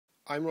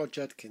I'm Rod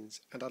Judkins,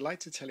 and I'd like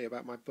to tell you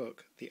about my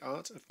book, The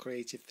Art of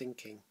Creative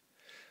Thinking.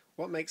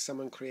 What makes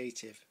someone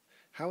creative?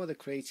 How are the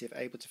creative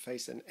able to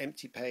face an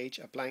empty page,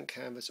 a blank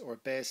canvas, or a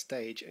bare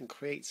stage and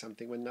create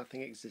something when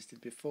nothing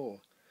existed before?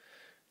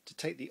 To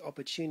take the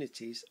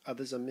opportunities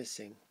others are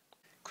missing.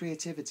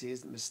 Creativity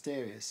isn't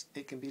mysterious,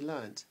 it can be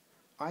learnt.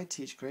 I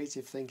teach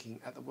creative thinking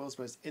at the world's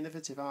most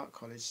innovative art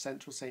college,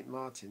 Central St.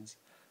 Martin's.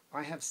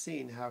 I have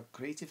seen how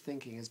creative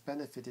thinking has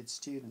benefited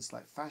students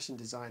like fashion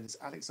designers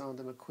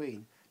Alexander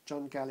McQueen,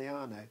 John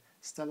Galliano,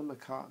 Stella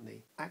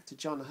McCartney, actor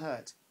John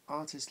Hurt,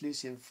 artist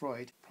Lucian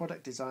Freud,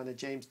 product designer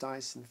James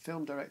Dyson,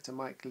 film director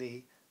Mike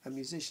Leigh, and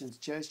musicians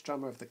Joe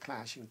Strummer of The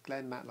Clash and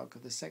Glenn Matlock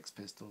of the Sex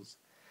Pistols.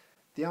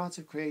 The art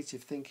of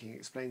creative thinking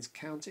explains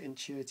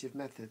counterintuitive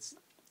methods.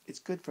 It's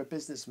good for a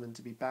businessman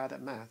to be bad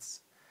at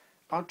maths.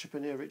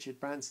 Entrepreneur Richard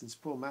Branson's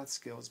poor math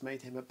skills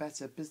made him a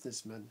better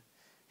businessman.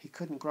 He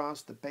couldn't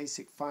grasp the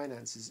basic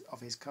finances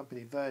of his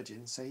company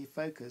Virgin, so he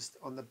focused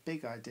on the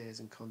big ideas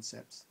and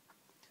concepts.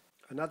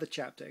 Another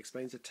chapter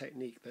explains a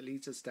technique that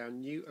leads us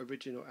down new,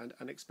 original and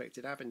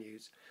unexpected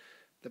avenues.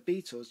 The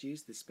Beatles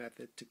used this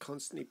method to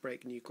constantly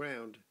break new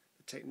ground.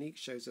 The technique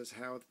shows us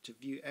how to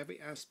view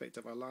every aspect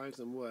of our lives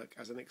and work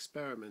as an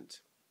experiment.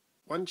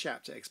 One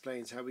chapter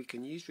explains how we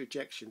can use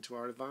rejection to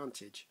our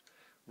advantage.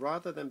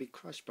 Rather than be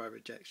crushed by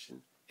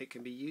rejection, it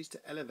can be used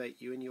to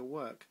elevate you in your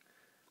work.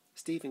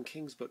 Stephen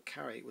King's book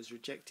Carrie was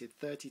rejected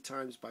 30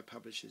 times by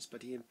publishers,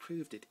 but he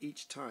improved it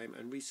each time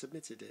and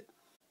resubmitted it.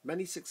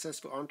 Many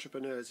successful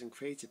entrepreneurs and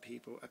creative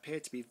people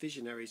appear to be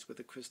visionaries with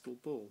a crystal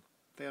ball.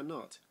 They are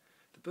not.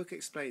 The book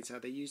explains how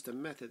they used a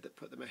method that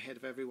put them ahead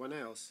of everyone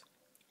else.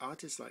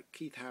 Artists like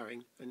Keith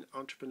Haring and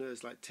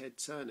entrepreneurs like Ted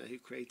Turner, who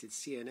created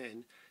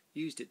CNN,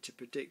 used it to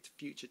predict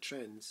future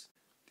trends.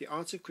 The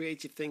Art of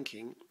Creative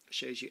Thinking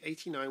shows you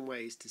 89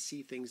 ways to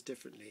see things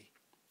differently.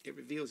 It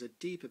reveals a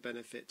deeper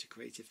benefit to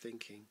creative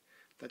thinking,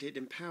 that it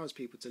empowers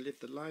people to live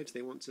the lives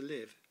they want to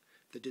live.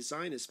 The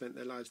designers spent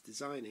their lives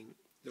designing,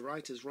 the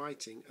writers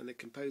writing, and the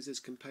composers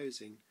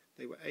composing.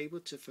 They were able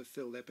to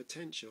fulfill their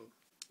potential.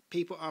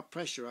 People are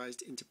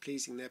pressurized into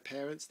pleasing their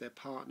parents, their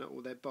partner,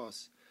 or their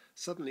boss.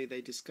 Suddenly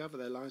they discover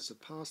their lives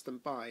have passed them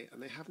by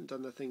and they haven't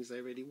done the things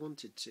they really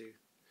wanted to.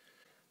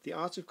 The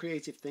Art of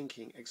Creative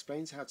Thinking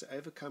explains how to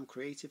overcome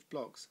creative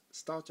blocks,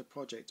 start a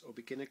project or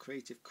begin a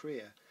creative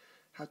career,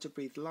 how to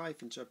breathe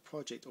life into a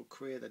project or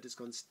career that has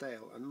gone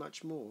stale, and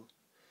much more.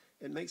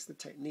 It makes the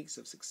techniques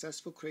of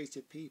successful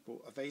creative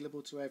people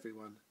available to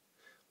everyone.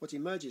 What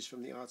emerges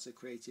from the Art of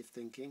Creative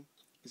Thinking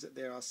is that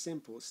there are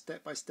simple,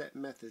 step-by-step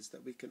methods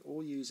that we can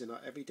all use in our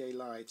everyday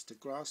lives to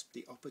grasp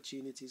the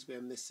opportunities we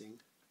are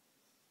missing.